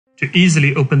To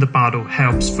easily open the bottle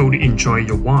helps fully enjoy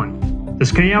your wine. The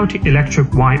scale-out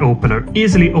electric wine opener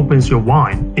easily opens your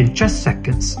wine in just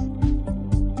seconds.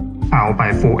 Powered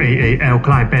by 4 AA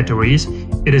alkaline batteries,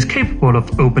 it is capable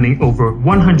of opening over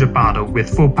 100 bottles with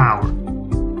full power.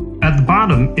 At the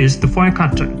bottom is the foil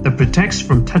cutter that protects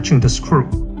from touching the screw.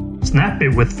 Snap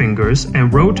it with fingers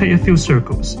and rotate a few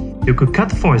circles. You could cut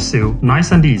the foil seal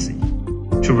nice and easy.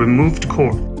 To remove the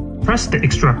cork, press the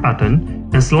extract button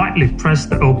and slightly press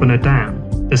the opener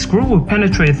down. The screw will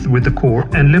penetrate with the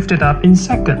cork and lift it up in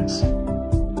seconds.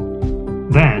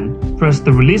 Then, press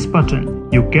the release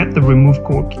button. You get the remove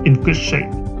cork in good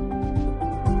shape.